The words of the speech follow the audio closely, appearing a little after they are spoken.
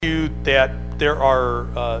that there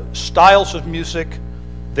are styles of music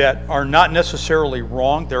that are not necessarily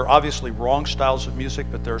wrong. There are obviously wrong styles of music,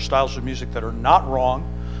 but there are styles of music that are not wrong.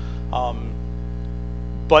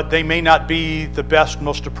 But they may not be the best,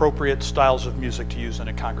 most appropriate styles of music to use in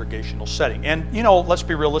a congregational setting. And, let's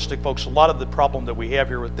be realistic, folks. A lot of the problem that we have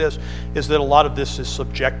here with this is that a lot of this is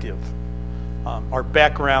subjective. Our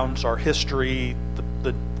backgrounds, our history,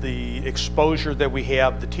 the exposure that we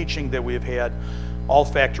have, the teaching that we have had, all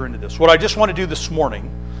factor into this. What I just want to do this morning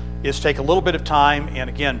is take a little bit of time and,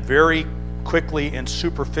 again, very quickly and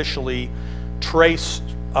superficially trace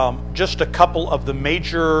just a couple of the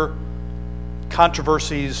major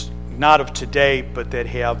controversies, not of today, but that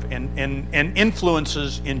have and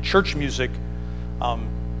influences in church music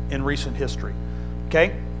in recent history.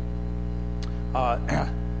 Okay?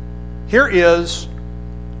 Here is,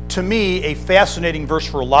 to me, a fascinating verse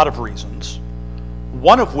for a lot of reasons.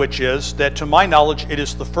 One of which is that, to my knowledge, it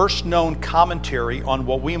is the first known commentary on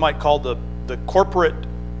what we might call the corporate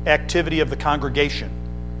activity of the congregation.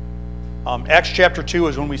 Acts chapter 2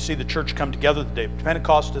 is when we see the church come together. The day of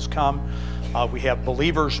Pentecost has come. We have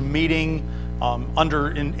believers meeting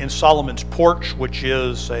in Solomon's porch, which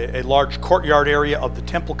is a large courtyard area of the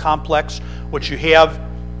temple complex, which you have,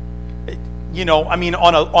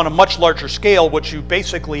 on a much larger scale, what you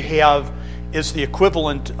basically have is the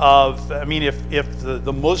equivalent of, if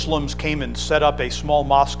the Muslims came and set up a small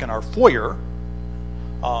mosque in our foyer,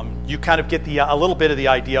 you kind of get a little bit of the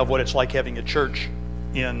idea of what it's like having a church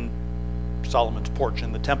in Solomon's porch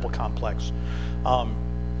in the temple complex.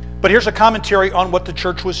 But here's a commentary on what the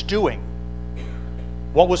church was doing.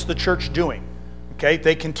 What was the church doing? Okay,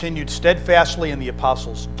 they continued steadfastly in the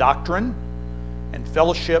apostles' doctrine and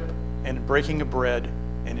fellowship and in breaking of bread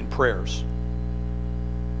and in prayers.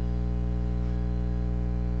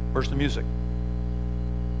 Where's the music?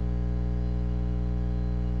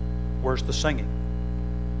 Where's the singing?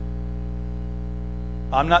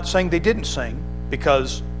 I'm not saying they didn't sing,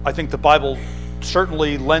 because I think the Bible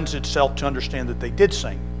certainly lends itself to understand that they did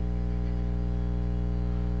sing.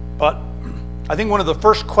 But I think one of the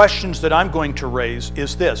first questions that I'm going to raise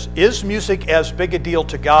is this: is music as big a deal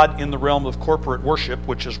to God in the realm of corporate worship,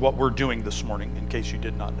 which is what we're doing this morning, in case you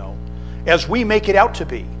did not know, as we make it out to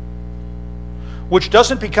be? Which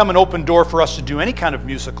doesn't become an open door for us to do any kind of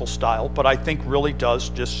musical style, but I think really does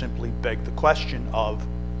just simply beg the question of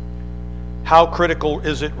how critical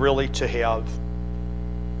is it really to have,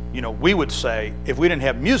 we would say, if we didn't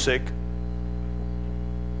have music,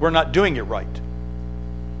 we're not doing it right.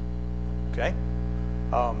 Okay?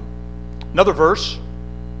 Another verse.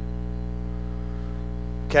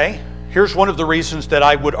 Okay? Here's one of the reasons that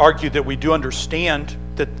I would argue that we do understand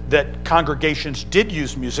that congregations did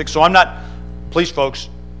use music. So I'm not, please folks,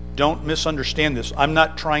 don't misunderstand this. I'm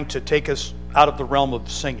not trying to take us out of the realm of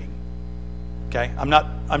singing. Okay? I'm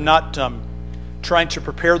not trying to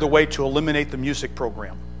prepare the way to eliminate the music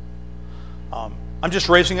program. I'm just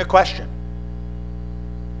raising a question.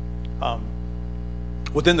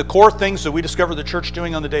 Within the core things that we discover the church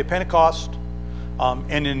doing on the day of Pentecost,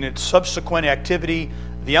 and in its subsequent activity,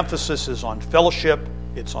 the emphasis is on fellowship,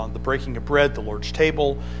 it's on the breaking of bread, the Lord's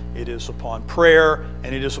table, it is upon prayer,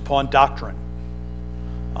 and it is upon doctrine.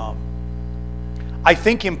 I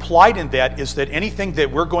think implied in that is that anything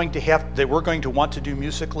that we're going to want to do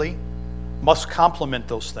musically must complement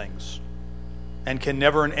those things, and can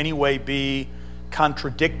never in any way be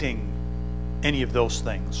contradicting any of those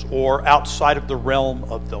things or outside of the realm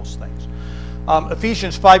of those things.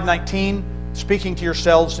 Ephesians 5:19, speaking to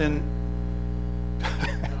yourselves in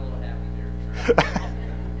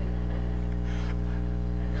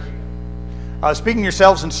speaking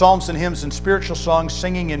yourselves in psalms and hymns and spiritual songs,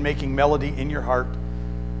 singing and making melody in your heart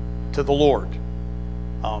to the Lord.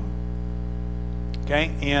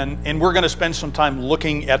 Okay, and we're going to spend some time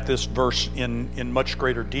looking at this verse in much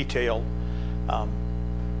greater detail.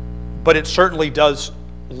 But it certainly does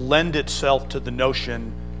lend itself to the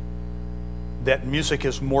notion that music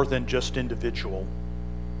is more than just individual.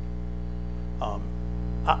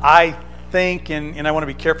 I think, and I want to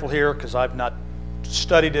be careful here because I've not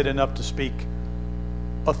studied it enough to speak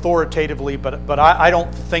authoritatively, but I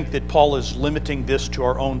don't think that Paul is limiting this to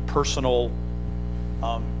our own personal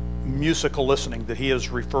musical listening, that he is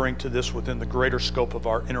referring to this within the greater scope of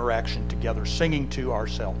our interaction together, singing to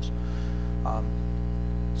ourselves.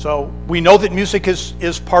 So we know that music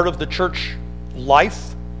is part of the church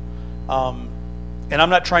life, and I'm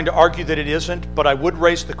not trying to argue that it isn't, but I would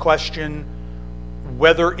raise the question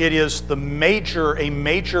whether it is a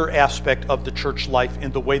major aspect of the church life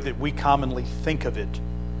in the way that we commonly think of it.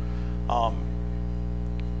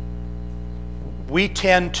 We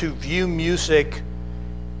tend to view music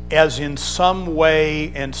as in some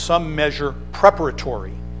way and some measure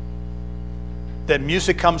preparatory, that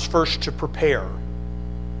music comes first to prepare.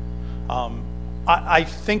 I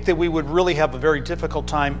think that we would really have a very difficult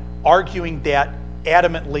time arguing that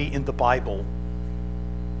adamantly in the Bible,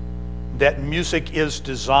 that music is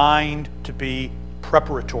designed to be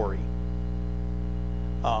preparatory.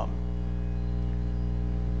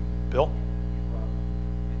 Bill?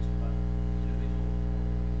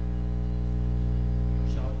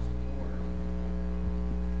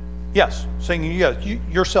 Yes, saying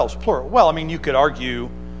yourselves, plural. Well, I mean, you could argue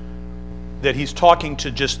that he's talking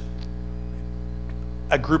to just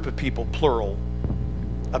a group of people, plural,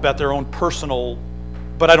 about their own personal,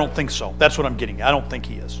 but I don't think so. That's what I'm getting at. I don't think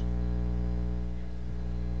he is.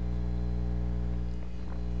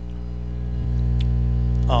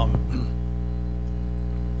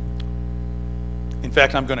 In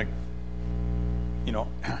fact, I'm going to,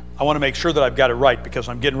 I want to make sure that I've got it right, because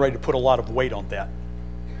I'm getting ready to put a lot of weight on that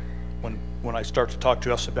when I start to talk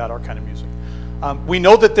to us about our kind of music. We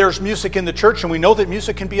know that there's music in the church, and we know that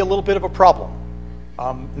music can be a little bit of a problem.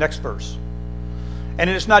 Next verse. And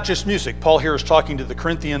it's not just music. Paul here is talking to the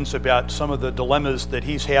Corinthians about some of the dilemmas that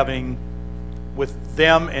he's having with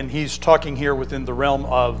them, and he's talking here within the realm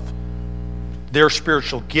of their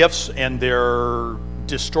spiritual gifts and their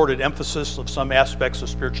distorted emphasis of some aspects of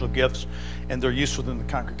spiritual gifts and their use within the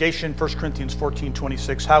congregation. 1 Corinthians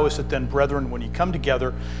 14:26, how is it then, brethren, when ye come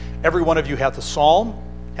together, every one of you hath a psalm,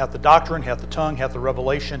 hath the doctrine, hath the tongue, hath the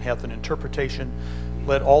revelation, hath an interpretation.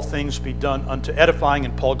 Let all things be done unto edifying.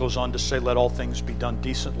 And Paul goes on to say, let all things be done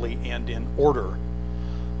decently and in order.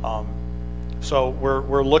 So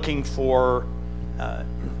we're looking for, and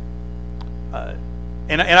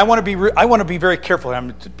I want to be very careful.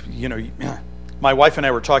 My wife and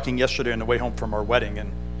I were talking yesterday on the way home from our wedding,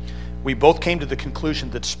 and we both came to the conclusion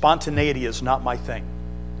that spontaneity is not my thing.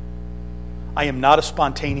 I am not a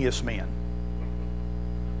spontaneous man.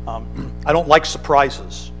 I don't like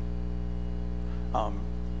surprises.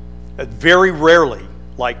 Very rarely,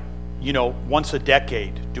 once a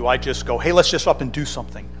decade, do I just go, hey, let's just up and do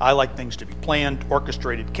something. I like things to be planned,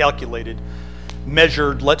 orchestrated, calculated,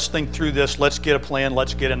 measured. Let's think through this. Let's get a plan.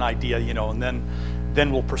 Let's get an idea, and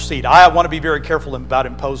then we'll proceed. I want to be very careful about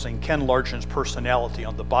imposing Ken Largen's personality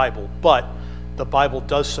on the Bible, but the Bible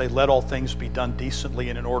does say, let all things be done decently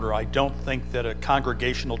and in order. I don't think that a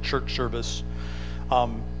congregational church service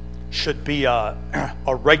should be a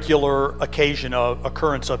regular occasion of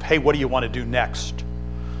occurrence of, hey, what do you want to do next?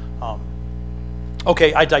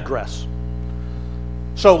 Okay, I digress.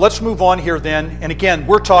 So let's move on here then. And again,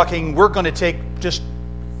 we're going to take just,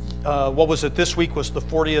 this week was the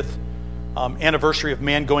 40th anniversary of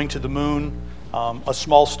man going to the moon. A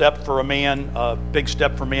small step for a man, a big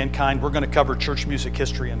step for mankind. We're going to cover church music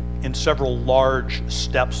history in several large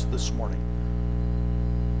steps this morning.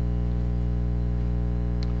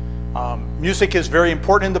 Music is very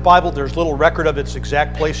important in the Bible. There's little record of its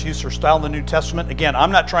exact place, use, or style in the New Testament. Again,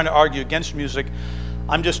 I'm not trying to argue against music.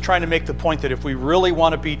 I'm just trying to make the point that if we really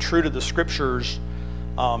want to be true to the Scriptures,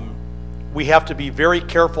 we have to be very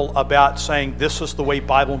careful about saying this is the way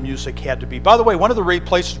Bible music had to be. By the way, one of the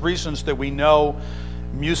reasons that we know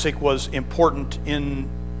music was important in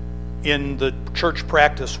the church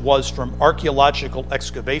practice was from archaeological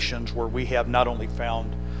excavations, where we have not only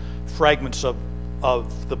found fragments of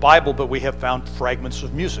the Bible, but we have found fragments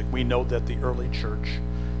of music. We know that the early church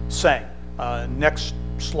sang. Next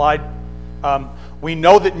slide. We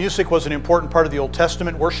know that music was an important part of the Old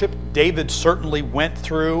Testament worship. David certainly went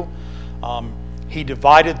through. He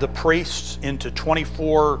divided the priests into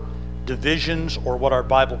 24 divisions, or what our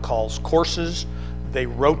Bible calls courses. They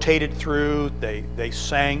rotated through. They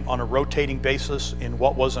sang on a rotating basis in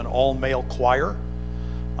what was an all-male choir.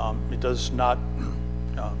 It does not...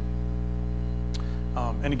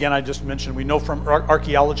 and again, I just mentioned, we know from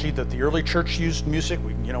archaeology that the early church used music.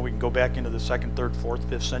 We can go back into the 2nd, 3rd, 4th,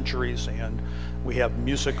 5th centuries, and we have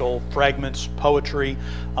musical fragments, poetry.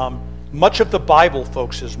 Much of the Bible,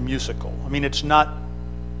 folks, is musical. I mean, it's not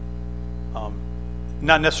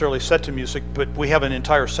necessarily set to music, but we have an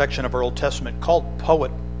entire section of our Old Testament called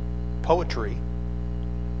poetry.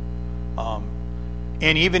 And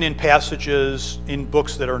even in passages in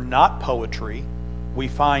books that are not poetry, we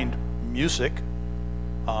find music.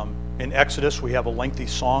 In Exodus, we have a lengthy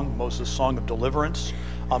song, Moses' Song of Deliverance.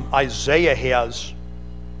 Isaiah has,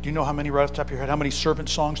 do you know how many right off the top of your head, how many servant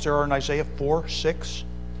songs there are in Isaiah? 4, 6?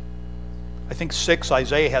 I think 6.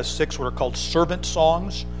 Isaiah has 6 what are called servant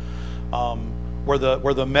songs, where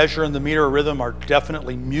the measure and the meter or rhythm are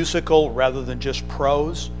definitely musical rather than just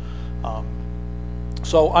prose.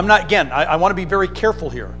 So I'm not, again, I want to be very careful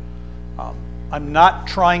here. I'm not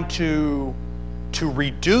trying to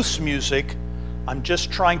reduce music. I'm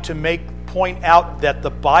just trying to point out that the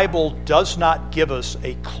Bible does not give us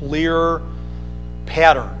a clear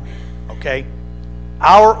pattern, okay?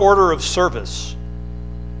 Our order of service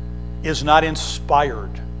is not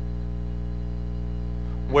inspired,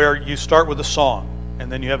 where you start with a song, and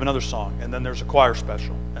then you have another song, and then there's a choir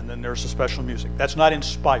special, and then there's a special music. That's not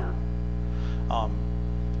inspired.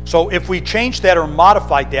 So if we change that or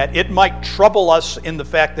modify that, it might trouble us in the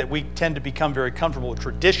fact that we tend to become very comfortable with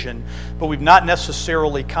tradition, but we've not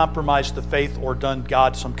necessarily compromised the faith or done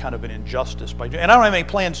God some kind of an injustice by doing. And I don't have any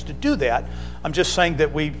plans to do that. I'm just saying that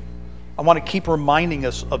I want to keep reminding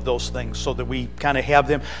us of those things so that we kind of have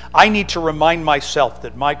them. I need to remind myself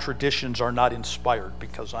that my traditions are not inspired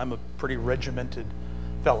because I'm a pretty regimented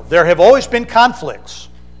fellow. There have always been conflicts.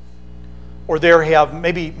 Or there have,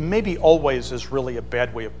 maybe always is really a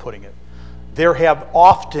bad way of putting it. There have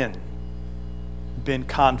often been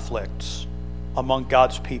conflicts among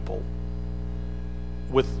God's people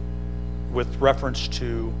with reference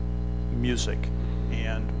to music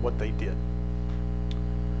and what they did.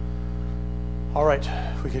 All right,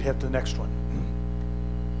 if we could hit the next one.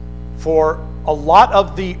 For a lot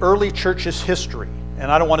of the early church's history,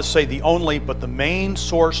 and I don't want to say the only, but the main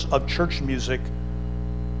source of church music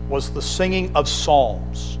was the singing of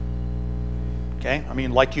psalms. Okay? I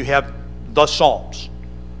mean, like you have the Psalms,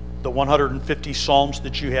 the 150 psalms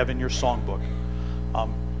that you have in your songbook.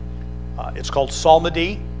 It's called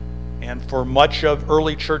psalmody, and for much of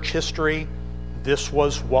early church history, this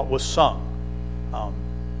was what was sung.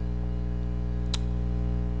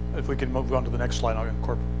 If we can move on to the next slide, I'll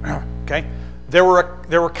incorporate. Okay? There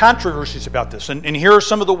were controversies about this, and here are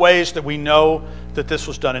some of the ways that we know that this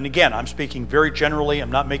was done. And again, I'm speaking very generally.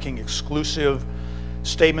 I'm not making exclusive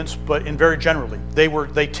statements, but in very generally.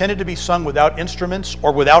 They tended to be sung without instruments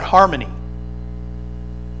or without harmony.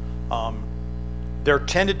 There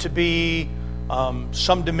tended to be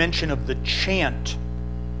some dimension of the chant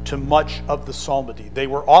to much of the psalmody. They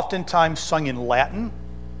were oftentimes sung in Latin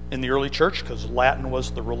in the early church because Latin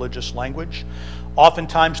was the religious language.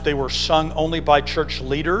 Oftentimes they were sung only by church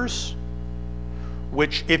leaders,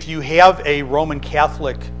 which if you have a Roman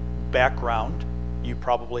Catholic background, you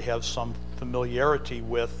probably have some familiarity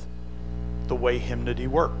with the way hymnody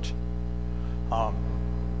worked.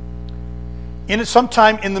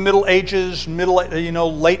 Sometime in the Middle Ages,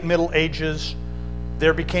 late Middle Ages,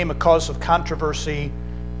 there became a cause of controversy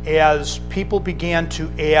as people began to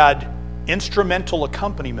add instrumental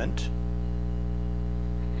accompaniment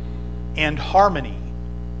and harmony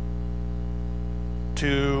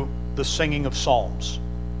to the singing of psalms.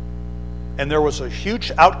 And there was a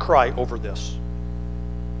huge outcry over this.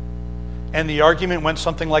 And the argument went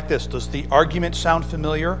something like this. Does the argument sound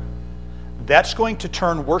familiar? That's going to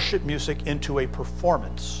turn worship music into a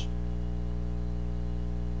performance.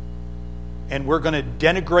 And we're going to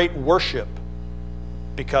denigrate worship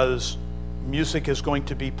because music is going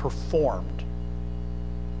to be performed.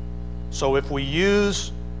 So if we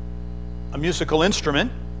use a musical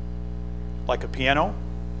instrument, like a piano,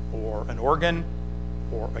 or an organ,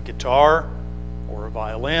 or a guitar, or a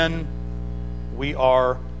violin, we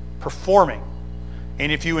are performing.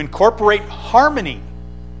 And if you incorporate harmony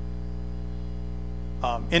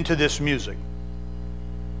into this music,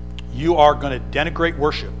 you are going to denigrate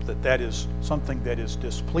worship, that is something that is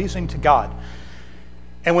displeasing to God.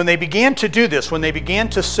 And when they began to do this, when they began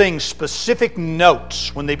to sing specific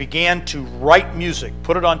notes, when they began to write music,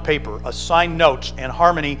 put it on paper, assign notes and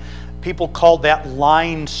harmony, people called that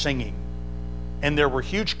line singing. And there were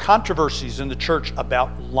huge controversies in the church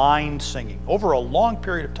about line singing over a long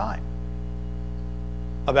period of time,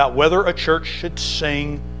 about whether a church should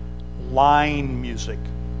sing line music.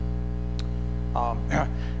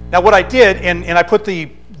 Now what I did, and I put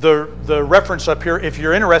the reference up here. If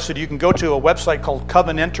you're interested, you can go to a website called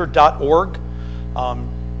covenanter.org.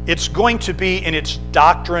 It's going to be in its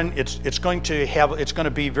doctrine. It's going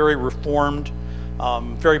to be very Reformed,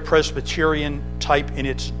 very Presbyterian type in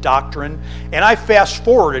its doctrine. And I fast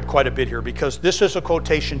forwarded quite a bit here because this is a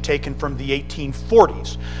quotation taken from the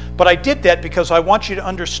 1840s. But I did that because I want you to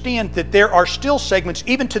understand that there are still segments,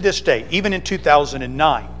 even to this day, even in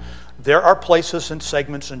 2009, there are places and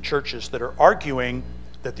segments in churches that are arguing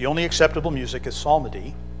that the only acceptable music is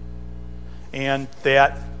psalmody, and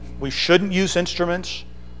that we shouldn't use instruments.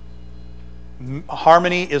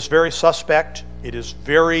 Harmony is very suspect. It is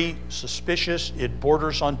very suspicious. It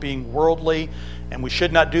borders on being worldly, and we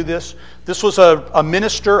should not do this. This was a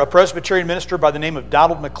minister, a Presbyterian minister by the name of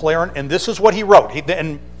Donald McLaren, and this is what he wrote.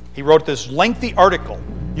 He wrote this lengthy article.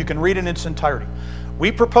 You can read it in its entirety.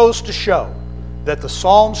 We propose to show that the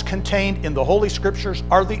Psalms contained in the Holy Scriptures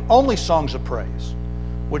are the only songs of praise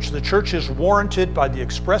which the church is warranted by the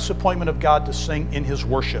express appointment of God to sing in His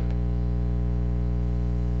worship.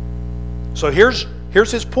 So here's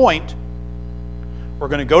his point. We're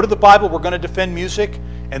going to go to the Bible, we're going to defend music,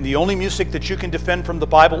 and the only music that you can defend from the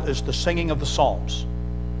Bible is the singing of the Psalms.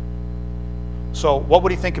 So what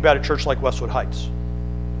would he think about a church like Westwood Heights?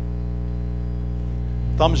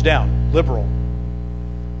 Thumbs down, liberal,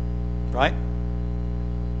 right?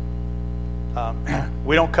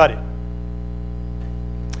 We don't cut it.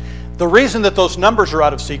 The reason that those numbers are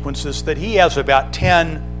out of sequence is that he has about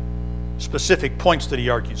 10 specific points that he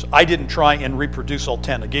argues. I didn't try and reproduce all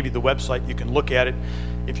 10. I gave you the website. You can look at it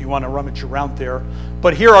if you want to rummage around there.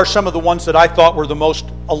 But here are some of the ones that I thought were the most,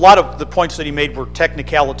 a lot of the points that he made were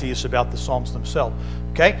technicalities about the Psalms themselves.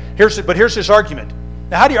 Okay? Here's his argument.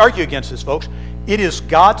 Now, how do you argue against this, folks? It is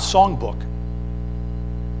God's songbook.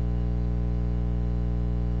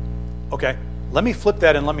 Okay, let me flip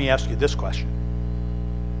that and let me ask you this question.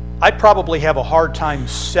 I'd probably have a hard time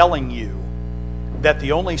selling you that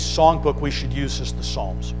the only songbook we should use is the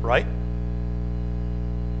Psalms, right?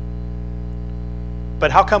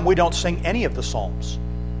 But how come we don't sing any of the Psalms?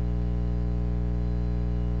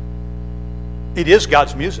 It is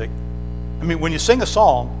God's music. I mean, when you sing a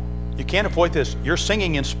psalm, you can't avoid this. You're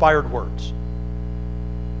singing inspired words.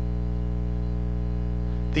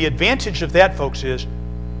 The advantage of that, folks, is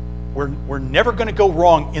we're never going to go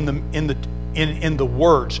wrong in the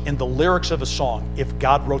words, in the lyrics of a song if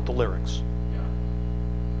God wrote the lyrics.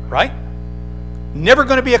 Right? Never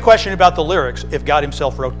going to be a question about the lyrics if God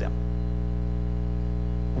Himself wrote them.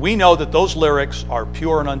 We know that those lyrics are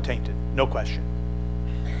pure and untainted. No question.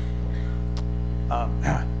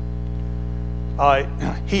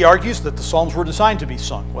 He argues that the Psalms were designed to be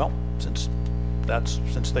sung. Well, since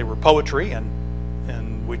they were poetry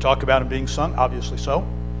and we talk about them being sung, obviously so.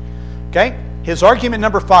 Okay? His argument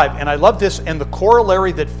number 5, and I love this, and the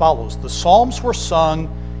corollary that follows. The Psalms were sung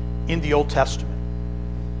in the Old Testament.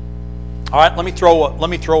 All right, let me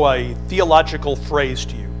throw a theological phrase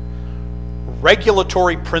to you.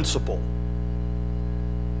 Regulatory principle.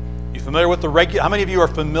 You familiar with how many of you are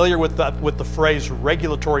familiar with the phrase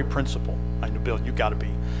regulatory principle? I know, Bill, you got to be.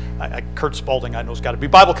 Kurt Spalding, I know, has got to be.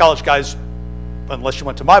 Bible college guys, unless you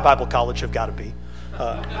went to my Bible college, have got to be.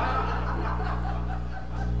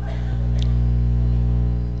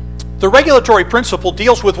 The regulatory principle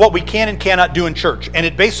deals with what we can and cannot do in church, and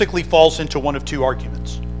it basically falls into one of two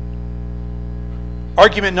arguments.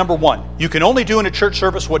 Argument number 1, you can only do in a church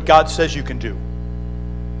service what God says you can do.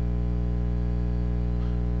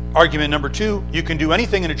 Argument number 2, you can do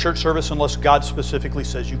anything in a church service unless God specifically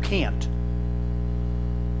says you can't.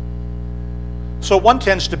 So one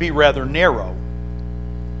tends to be rather narrow.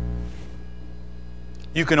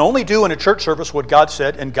 You can only do in a church service what God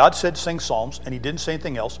said, and God said sing psalms, and He didn't say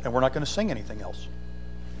anything else, and we're not going to sing anything else.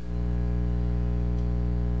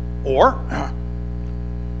 Or,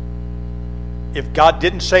 if God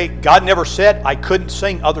never said I couldn't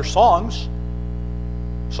sing other songs,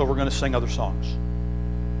 so we're going to sing other songs.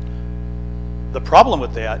 The problem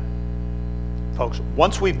with that, folks,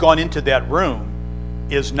 once we've gone into that room,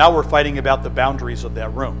 is now we're fighting about the boundaries of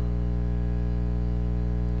that room.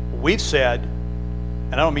 We've said,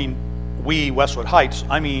 and I don't mean we, Westwood Heights,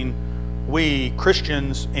 I mean we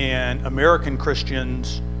Christians and American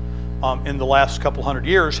Christians in the last couple hundred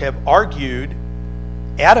years have argued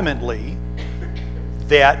adamantly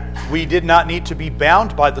that we did not need to be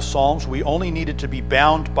bound by the Psalms. We only needed to be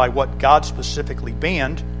bound by what God specifically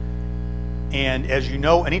banned. And as you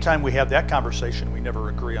know, anytime we have that conversation, we never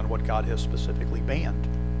agree on what God has specifically banned.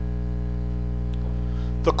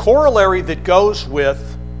 The corollary that goes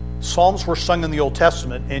with Psalms were sung in the Old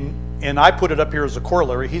Testament, and I put it up here as a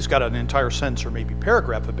corollary. He's got an entire sentence or maybe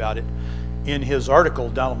paragraph about it in his article,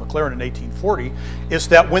 Donald McLaren in 1840, is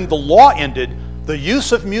that when the law ended, the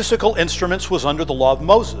use of musical instruments was under the law of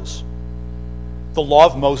Moses. The law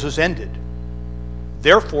of Moses ended.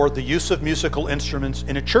 Therefore, the use of musical instruments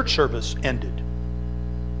in a church service ended.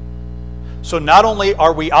 So not only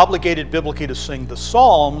are we obligated biblically to sing the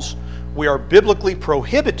Psalms, we are biblically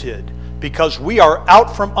prohibited, because we are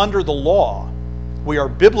out from under the law, we are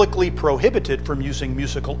biblically prohibited from using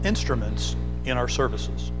musical instruments in our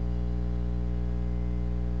services.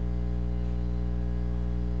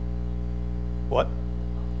 What?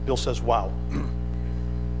 Bill says, wow.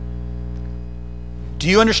 Do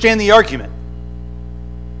you understand the argument?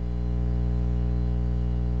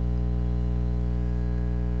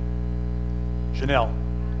 Janelle.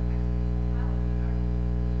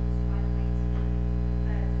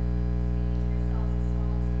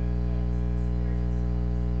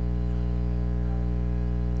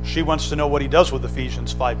 She wants to know what he does with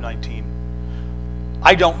Ephesians 5:19.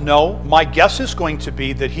 I don't know. My guess is going to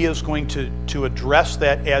be that he is going to address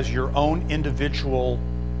that as your own individual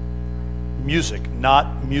music,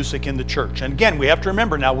 not music in the church. And again, we have to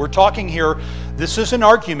remember now, we're talking here, this is an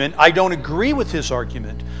argument. I don't agree with his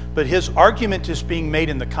argument, but his argument is being made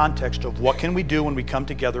in the context of what can we do when we come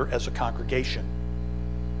together as a congregation.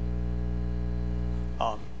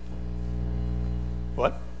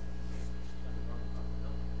 What?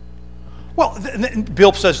 Well,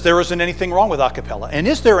 Bill says there isn't anything wrong with a cappella. And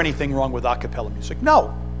is there anything wrong with a cappella music?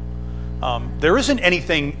 No. There isn't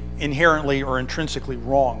anything inherently or intrinsically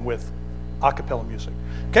wrong with a cappella music.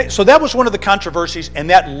 Okay, so that was one of the controversies, and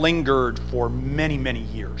that lingered for many, many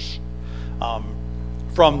years.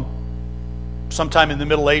 From sometime in the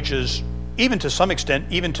Middle Ages, even to some extent,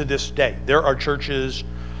 even to this day. There are churches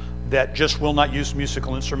that just will not use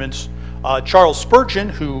musical instruments. Charles Spurgeon,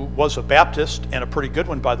 who was a Baptist, and a pretty good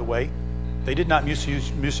one, by the way, they did not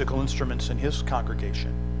use musical instruments in his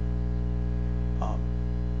congregation.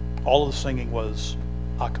 All of the singing was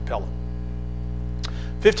a cappella.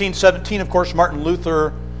 1517, of course, Martin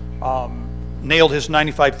Luther nailed his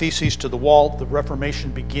 95 Theses to the wall. The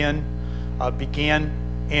Reformation began,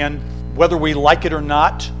 and whether we like it or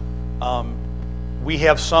not, we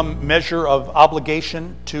have some measure of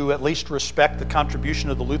obligation to at least respect the contribution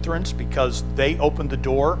of the Lutherans, because they opened the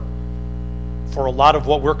door for a lot of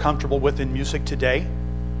what we're comfortable with in music today.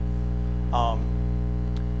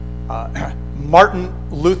 Martin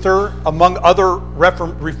Luther, among other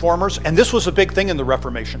reformers, and this was a big thing in the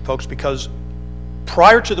Reformation, folks, because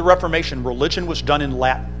prior to the Reformation, religion was done in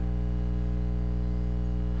Latin.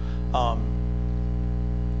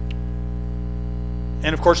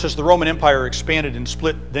 And of course, as the Roman Empire expanded and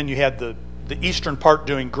split, then you had the eastern part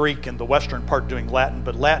doing Greek and the western part doing Latin,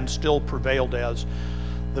 but Latin still prevailed as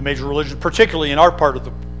the major religion, particularly in our part of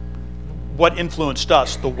what influenced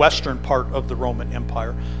us, the western part of the Roman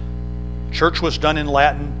Empire. Church was done in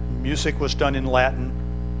Latin, music was done in Latin.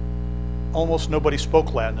 Almost nobody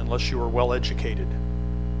spoke Latin unless you were well educated.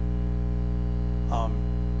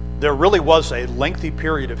 There really was a lengthy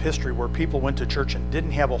period of history where people went to church and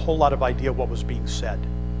didn't have a whole lot of idea what was being said.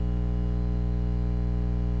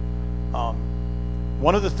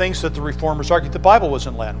 One of the things that the Reformers argued, the Bible was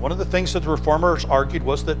in Latin. One of the things that the Reformers argued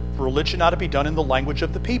was that religion ought to be done in the language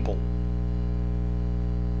of the people.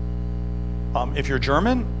 If you're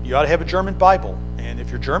German, you ought to have a German Bible. And if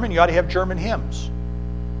you're German, you ought to have German hymns.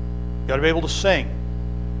 You ought to be able to sing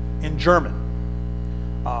in German.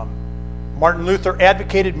 Martin Luther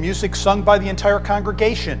advocated music sung by the entire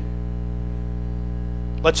congregation.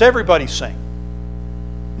 Let's everybody sing,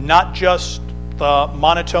 not just the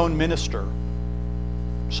monotone minister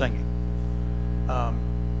singing.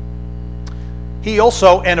 He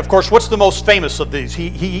also, and of course, what's the most famous of these?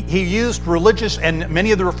 He used religious, and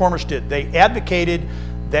many of the Reformers did. They advocated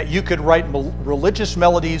that you could write religious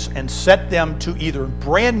melodies and set them to either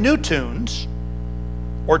brand new tunes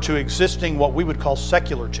or to existing what we would call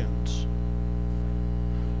secular tunes.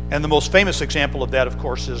 And the most famous example of that, of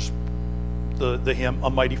course, is the hymn, "A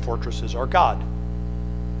Mighty Fortress Is Our God,"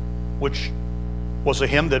 which was a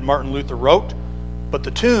hymn that Martin Luther wrote, but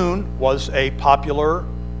the tune was a popular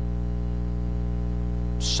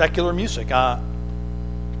secular music. I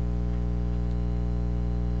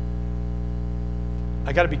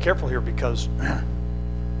got to be careful here because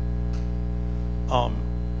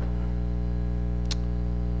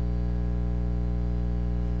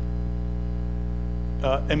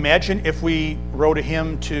imagine if we wrote a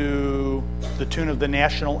hymn to the tune of the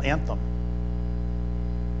national anthem,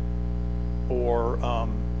 or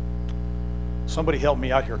somebody help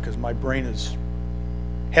me out here because my brain is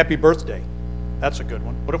Happy Birthday. That's a good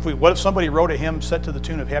one. What if somebody wrote a hymn set to the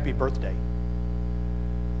tune of Happy Birthday?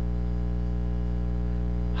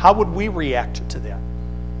 How would we react to that?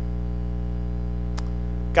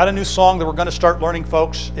 Got a new song that we're going to start learning,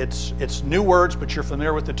 folks. It's new words, but you're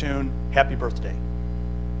familiar with the tune, Happy Birthday.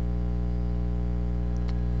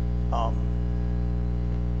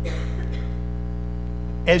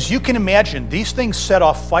 As you can imagine, these things set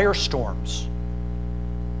off firestorms.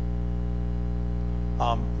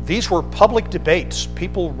 These were public debates.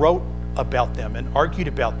 People wrote about them and argued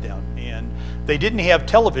about them. And they didn't have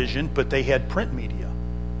television, but they had print media.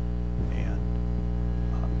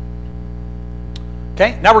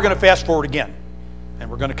 Okay, now we're going to fast forward again. And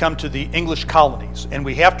we're going to come to the English colonies. And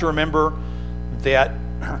we have to remember that,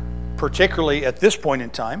 particularly at this point in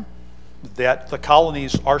time, that the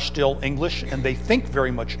colonies are still English and they think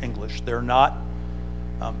very much English. They're not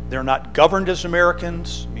governed as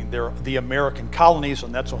Americans. I mean, they're the American colonies,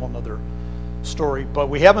 and that's a whole other story. But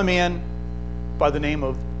we have a man by the name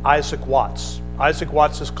of Isaac Watts. Isaac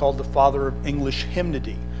Watts is called the father of English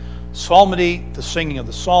hymnody. Psalmody, the singing of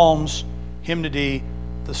the psalms. Hymnody,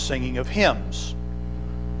 the singing of hymns.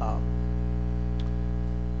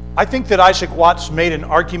 I think that Isaac Watts made an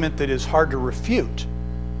argument that is hard to refute.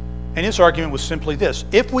 And his argument was simply this: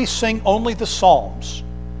 if we sing only the psalms,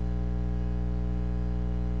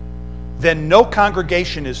 then no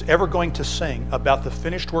congregation is ever going to sing about the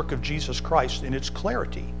finished work of Jesus Christ in its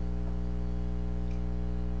clarity.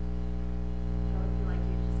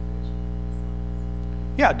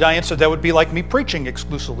 Yeah, Diane said that would be like me preaching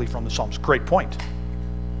exclusively from the Psalms. Great point.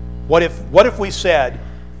 What if we said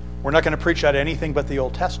we're not going to preach out of anything but the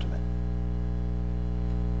Old Testament?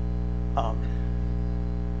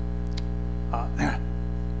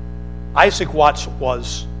 Isaac Watts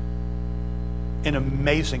was an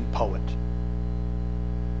amazing poet.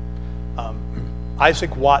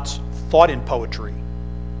 Isaac Watts thought in poetry.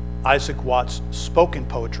 Isaac Watts spoke in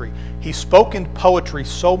poetry. He spoke in poetry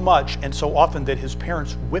so much and so often that his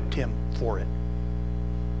parents whipped him for it.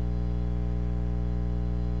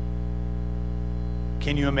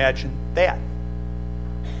 Can you imagine that?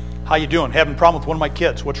 How you doing? Having a problem with one of my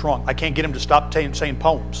kids. What's wrong? I can't get him to stop saying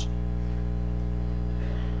poems.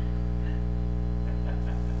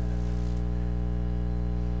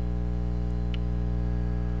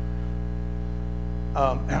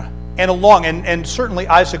 And certainly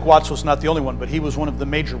Isaac Watts was not the only one, but he was one of the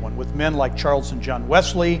major ones, with men like Charles and John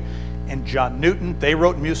Wesley and John Newton. They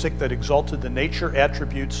wrote music that exalted the nature,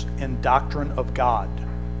 attributes, and doctrine of God.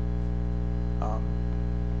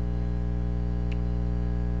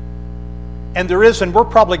 And there is, and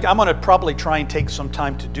I'm going to probably try and take some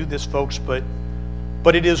time to do this, folks, but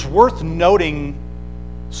it is worth noting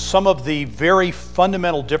some of the very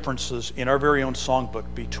fundamental differences in our very own songbook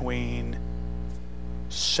between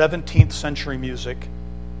 17th century music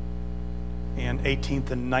and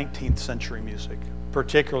 18th and 19th century music,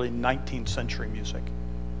 particularly 19th century music.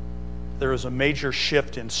 There is a major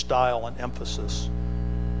shift in style and emphasis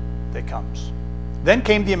that comes. Then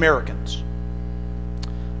came the Americans.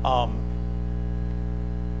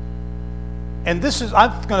 And this is,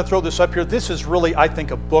 I'm going to throw this up here, this is really, I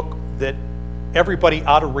think, a book that everybody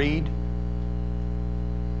ought to read,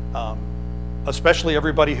 especially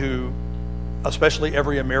every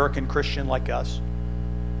American Christian like us.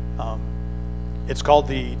 It's called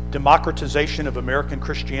The Democratization of American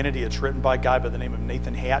Christianity. It's written by a guy by the name of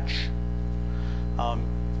Nathan Hatch.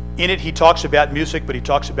 In it, he talks about music, but he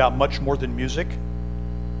talks about much more than music.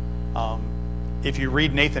 If you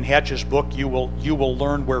read Nathan Hatch's book, you will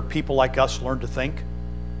learn where people like us learn to think.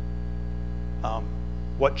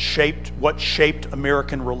 What shaped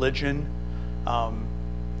American religion,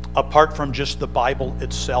 apart from just the Bible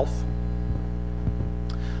itself.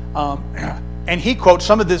 And he quotes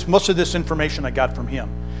most of this information I got from him.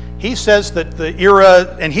 He says that the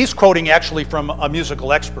era, and he's quoting actually from a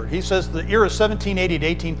musical expert, he says the era 1780 to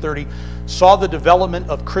 1830 saw the development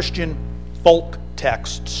of Christian folk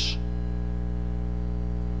texts.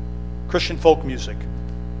 Christian folk music.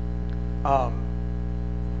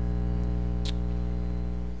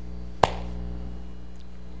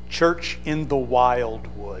 Church in the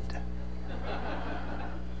Wildwood.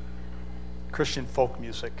 Christian folk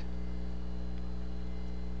music.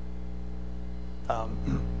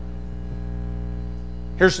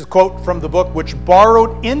 Here's a quote from the book, which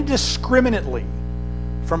borrowed indiscriminately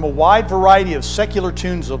from a wide variety of secular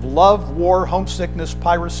tunes of love, war, homesickness,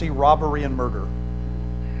 piracy, robbery, and murder.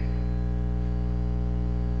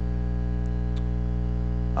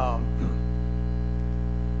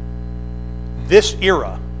 This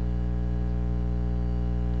era,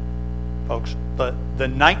 folks, the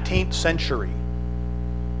 19th century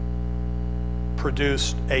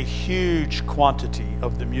produced a huge quantity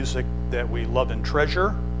of the music that we love and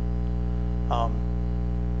treasure.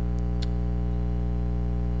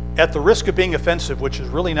 At the risk of being offensive, which is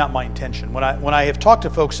really not my intention, when I have talked to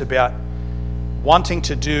folks about wanting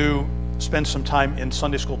to spend some time in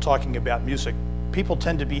Sunday school talking about music, people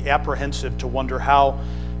tend to be apprehensive to wonder how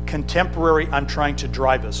contemporary I'm trying to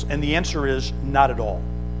drive us. And the answer is not at all.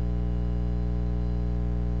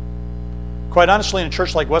 Quite honestly, in a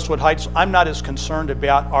church like Westwood Heights, I'm not as concerned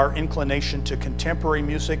about our inclination to contemporary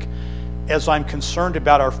music as I'm concerned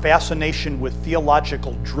about our fascination with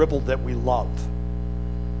theological drivel that we love.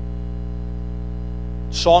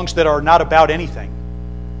 Songs that are not about anything,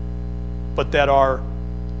 but that are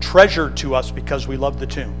treasured to us because we love the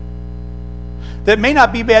tune. That may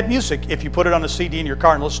not be bad music if you put it on a CD in your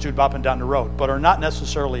car and listen to it bopping down the road, but are not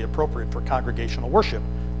necessarily appropriate for congregational worship,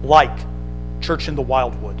 like Church in the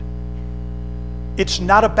Wildwood. It's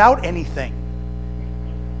not about anything.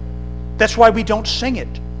 That's why we don't sing it.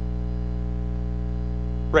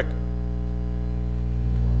 Rick.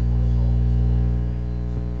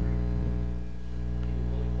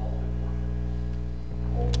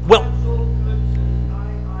 Well,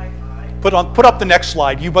 put up the next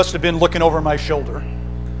slide. You must have been looking over my shoulder.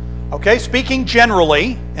 Okay, speaking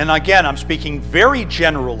generally, and again, I'm speaking very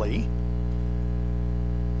generally,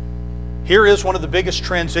 here is one of the biggest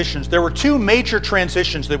transitions. There were two major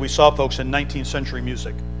transitions that we saw, folks, in 19th century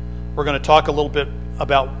music. We're going to talk a little bit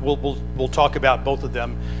about, we'll talk about both of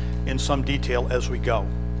them in some detail as we go.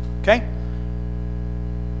 Okay?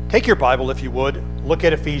 Take your Bible, if you would. Look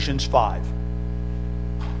at Ephesians 5.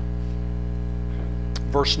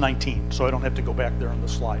 Verse 19, so I don't have to go back there on the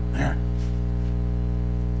slide.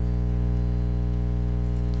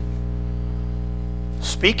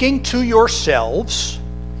 Speaking to yourselves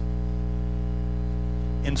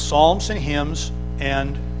in psalms and hymns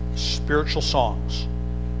and spiritual songs,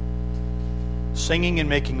 singing and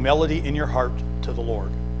making melody in your heart to the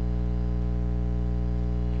Lord.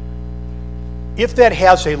 If that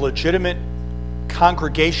has a legitimate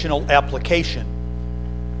congregational application,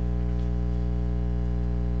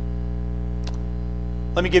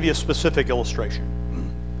 let me give you a specific illustration.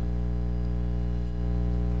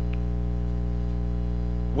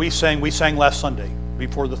 We sang last Sunday,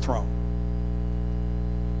 Before the Throne.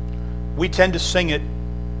 We tend to sing it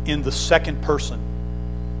in the second person.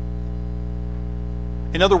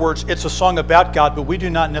 In other words, it's a song about God, but we do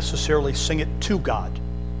not necessarily sing it to God.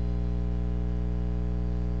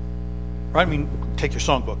 Right? I mean, take your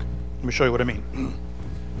songbook. Let me show you what I mean.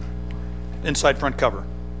 Inside front cover.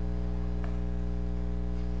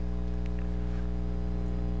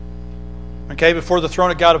 Okay, before the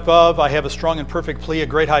throne of God above, I have a strong and perfect plea, a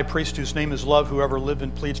great high priest whose name is love, whoever lives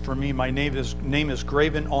and pleads for me, my name is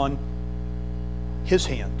graven on his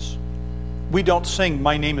hands. We don't sing,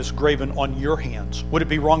 my name is graven on your hands. Would it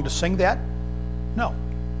be wrong to sing that? No.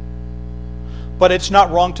 But it's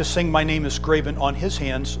not wrong to sing, my name is graven on his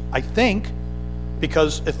hands, I think,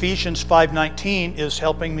 because Ephesians 5:19 is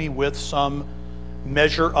helping me with some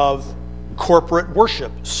measure of corporate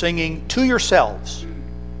worship, singing to yourselves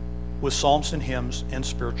with psalms and hymns and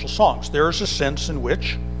spiritual songs. There is a sense in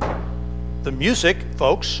which the music,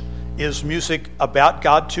 folks, is music about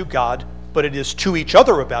God to God, but it is to each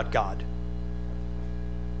other about God.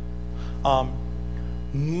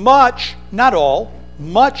 Much, not all,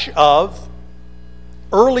 much of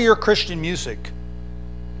earlier Christian music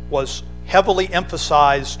was heavily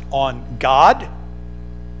emphasized on God,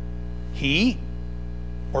 He,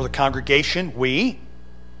 or the congregation, we.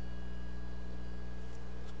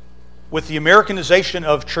 With the Americanization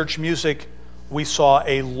of church music, we saw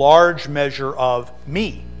a large measure of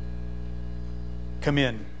me come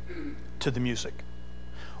in to the music.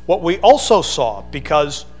 What we also saw,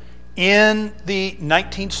 because in the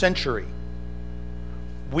 19th century,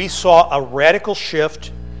 we saw a radical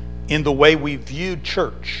shift in the way we viewed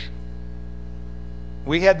church.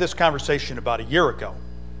 We had this conversation about a year ago.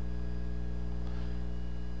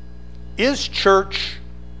 Is church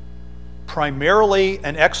primarily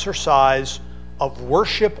an exercise of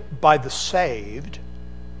worship by the saved,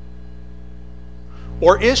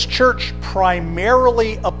 or is church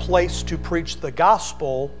primarily a place to preach the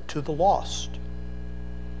gospel to the lost?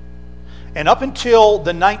 And up until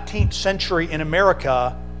the 19th century in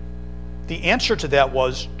America, the answer to that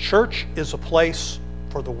was church is a place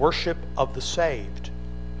for the worship of the saved.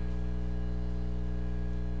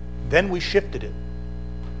 Then we shifted it.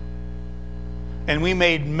 And we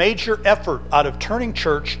made major effort out of turning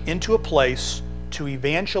church into a place to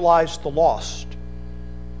evangelize the lost.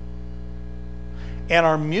 And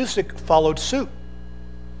our music followed suit.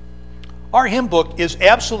 Our hymn book is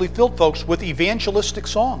absolutely filled, folks, with evangelistic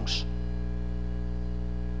songs.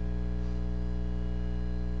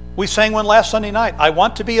 We sang one last Sunday night, I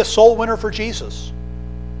want to be a soul winner for Jesus.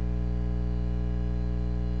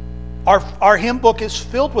 Our hymn book is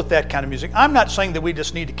filled with that kind of music. I'm not saying that we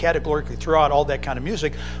just need to categorically throw out all that kind of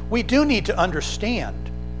music. We do need to understand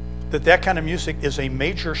that that kind of music is a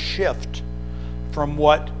major shift from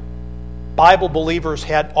what Bible believers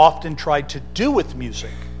had often tried to do with music.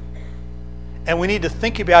 And we need to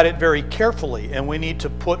think about it very carefully, and we need to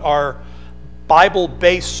put our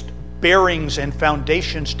Bible-based bearings and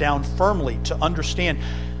foundations down firmly to understand.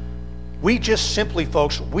 We just simply,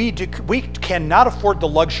 folks, we cannot afford the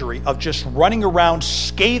luxury of just running around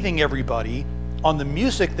scathing everybody on the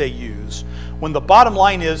music they use, when the bottom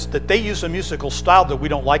line is that they use a musical style that we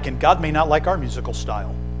don't like, and God may not like our musical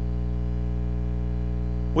style.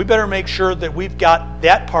 We better make sure that we've got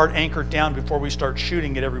that part anchored down before we start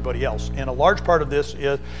shooting at everybody else. And a large part of this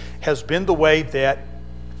has been the way that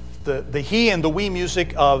the he and the we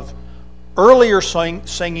music of earlier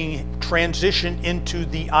singing transitioned into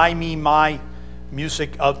the I, me, my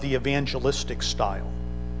music of the evangelistic style.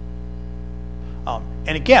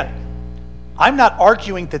 And again, I'm not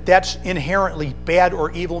arguing that that's inherently bad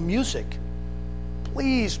or evil music.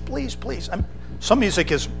 Please, please, please. Some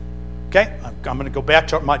music is, okay, I'm going to go back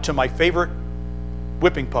to my favorite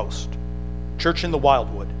whipping post, Church in the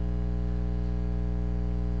Wildwood.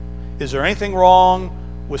 Is there anything wrong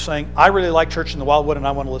with saying, I really like Church in the Wildwood and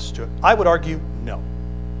I want to listen to it? I would argue no.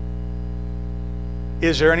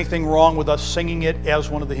 Is there anything wrong with us singing it as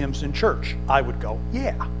one of the hymns in church? I would go,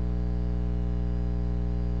 yeah.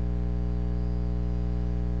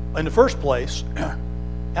 In the first place,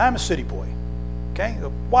 I'm a city boy. Okay? The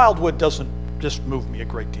Wildwood doesn't just move me a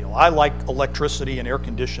great deal. I like electricity and air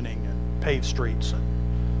conditioning and paved streets.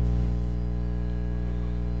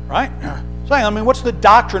 Right? So, I mean, what's the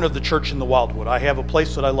doctrine of the Church in the Wildwood? I have a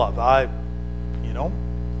place that I love.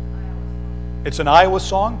 It's an Iowa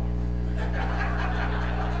song.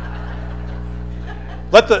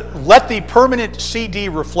 Let the permanent CD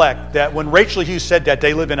reflect that when Rachel Hughes said that,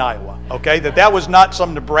 they live in Iowa. Okay? That was not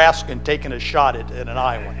some Nebraskan taking a shot at an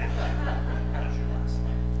Iowan.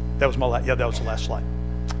 That was that was the last slide.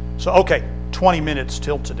 So, okay, 20 minutes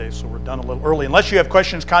till today, so we're done a little early. Unless you have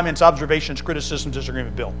questions, comments, observations, criticisms,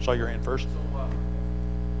 disagreement. Bill, saw your hand first. So,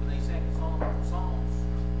 when they sang songs,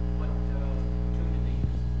 what tune did they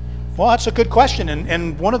use? Well, that's a good question,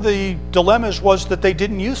 and one of the dilemmas was that they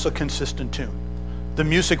didn't use a consistent tune. The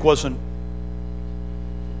music wasn't,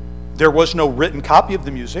 there was no written copy of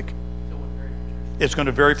the music. It's going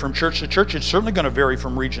to vary from church to church. It's certainly going to vary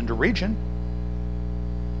from region to region.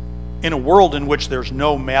 In a world in which there's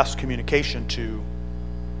no mass communication to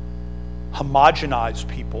homogenize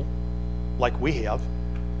people like we have.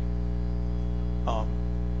 I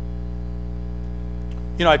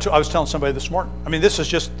was telling somebody this morning, I mean, this is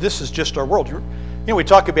just our world. We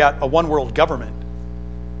talk about a one world government.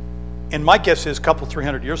 And my guess is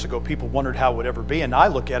 300 years ago, people wondered how it would ever be. And I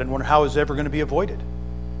look at it and wonder how it's ever going to be avoided.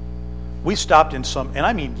 We stopped in some, and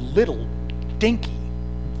I mean little dinky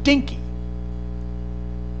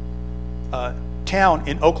town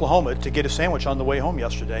in Oklahoma to get a sandwich on the way home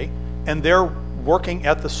yesterday. And there working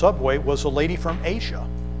at the Subway was a lady from Asia.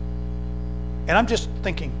 And I'm just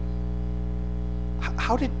thinking,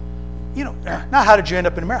 how did you end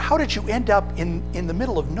up in America? How did you end up in the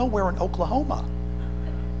middle of nowhere in Oklahoma?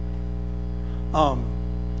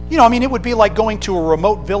 It would be like going to a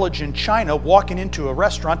remote village in China, walking into a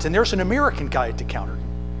restaurant, and there's an American guy at the counter.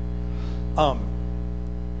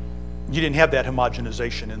 You didn't have that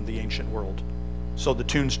homogenization in the ancient world. So the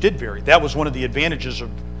tunes did vary. That was one of the advantages of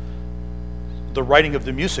the writing of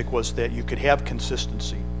the music, was that you could have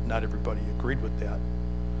consistency. Not everybody agreed with that.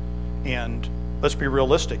 And let's be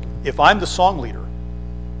realistic. If I'm the song leader,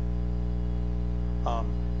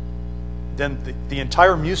 then the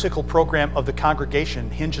entire musical program of the congregation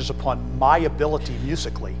hinges upon my ability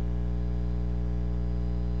musically.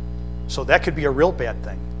 So that could be a real bad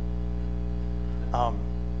thing.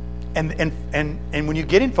 And when you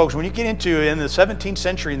get in, folks, in the 17th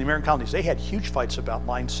century in the American colonies, they had huge fights about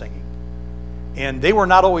line singing. And they were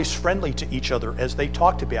not always friendly to each other as they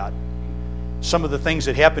talked about some of the things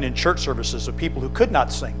that happened in church services of people who could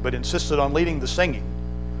not sing but insisted on leading the singing.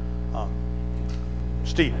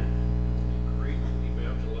 Steve.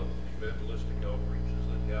 Evangelistic outreaches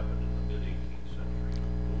that happened in the mid-18th century,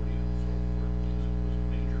 Cambodia and so forth, music was a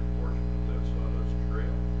major portion of that sawdust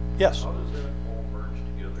trail. Yes. How does that all merge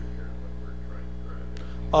together here, what we're trying to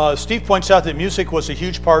drive at? Steve points out that music was a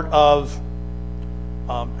huge part of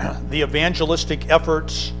the evangelistic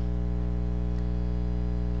efforts.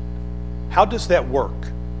 How does that work?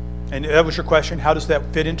 And that was your question. How does that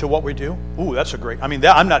fit into what we do? Ooh, that's a great, I'm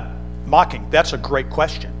not mocking. That's a great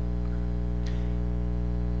question.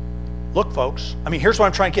 Look, folks, here's what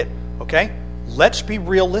I'm trying to get, okay? Let's be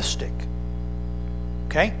realistic,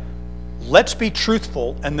 okay? Let's be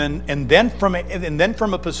truthful, and then from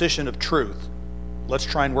a position of truth, let's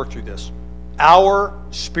try and work through this. Our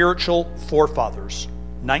spiritual forefathers,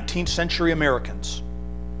 19th century Americans,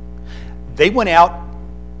 they went out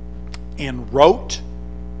and wrote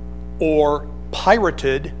or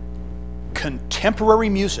pirated contemporary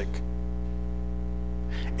music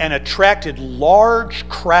and attracted large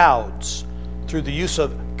crowds through the use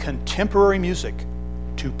of contemporary music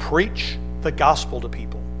to preach the gospel to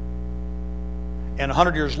people. And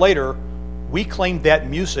 100 years later, we claim that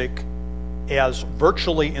music as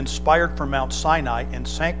virtually inspired from Mount Sinai and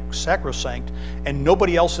sacrosanct, and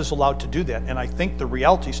nobody else is allowed to do that. And I think the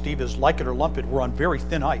reality, Steve, is like it or lump it, we're on very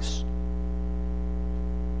thin ice.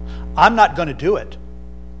 I'm not going to do it.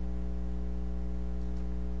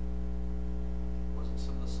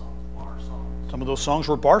 Some of those songs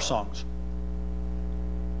were bar songs.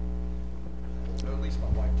 Or at least my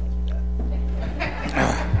wife tells me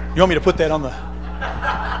that. You want me to put that on the...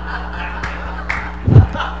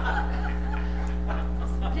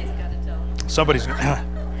 Somebody's got to tell him. Somebody's...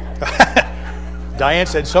 Diane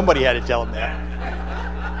said somebody had to tell him that.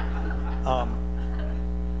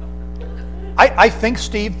 I think,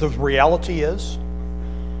 Steve, the reality is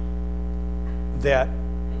that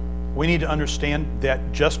we need to understand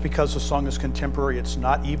that just because a song is contemporary, it's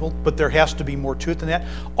not evil, but there has to be more to it than that.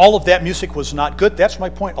 All of that music was not good. That's my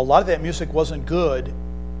point. A lot of that music wasn't good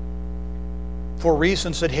for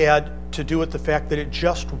reasons that had to do with the fact that it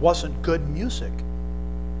just wasn't good music.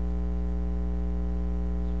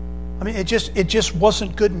 I mean, it just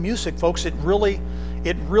wasn't good music, folks. It really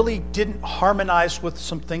didn't harmonize with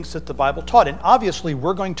some things that the Bible taught. And obviously,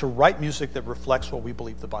 we're going to write music that reflects what we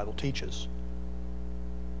believe the Bible teaches.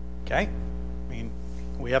 Okay? I mean,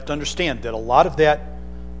 we have to understand that a lot of that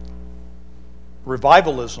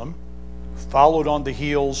revivalism followed on the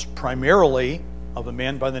heels primarily of a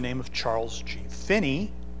man by the name of Charles G.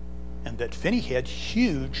 Finney, and that Finney had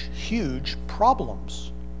huge, huge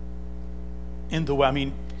problems in the way. I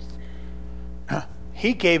mean,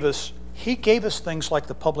 he gave us things like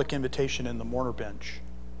the Public Invitation and the Mourner Bench.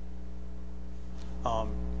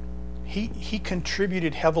 He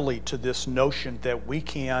contributed heavily to this notion that we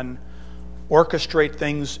can orchestrate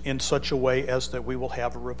things in such a way as that we will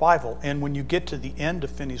have a revival. And when you get to the end of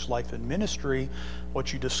Finney's life and ministry,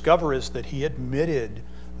 what you discover is that he admitted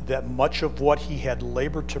that much of what he had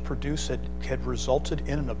labored to produce had resulted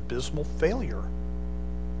in an abysmal failure.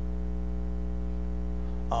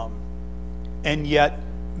 And yet,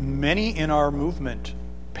 many in our movement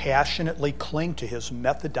passionately cling to his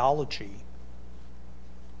methodology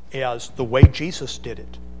as the way Jesus did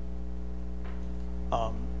it.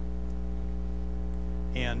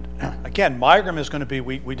 And again, my argument is going to be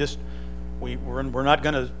we're not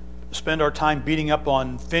going to spend our time beating up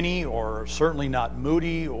on Finney, or certainly not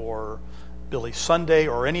Moody or Billy Sunday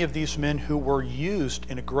or any of these men who were used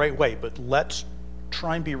in a great way. But let's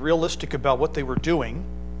try and be realistic about what they were doing.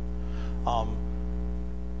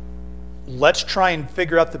 Let's try and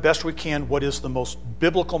figure out the best we can what is the most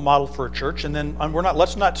biblical model for a church, and then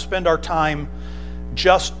let's not spend our time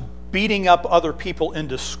just beating up other people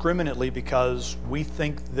indiscriminately because we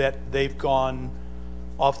think that they've gone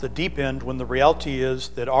off the deep end, when the reality is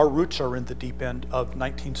that our roots are in the deep end of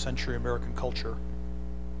 19th century American culture.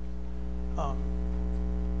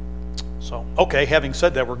 Okay, having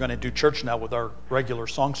said that, we're going to do church now with our regular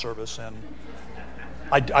song service, and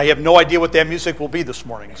I have no idea what that music will be this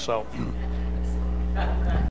morning, so...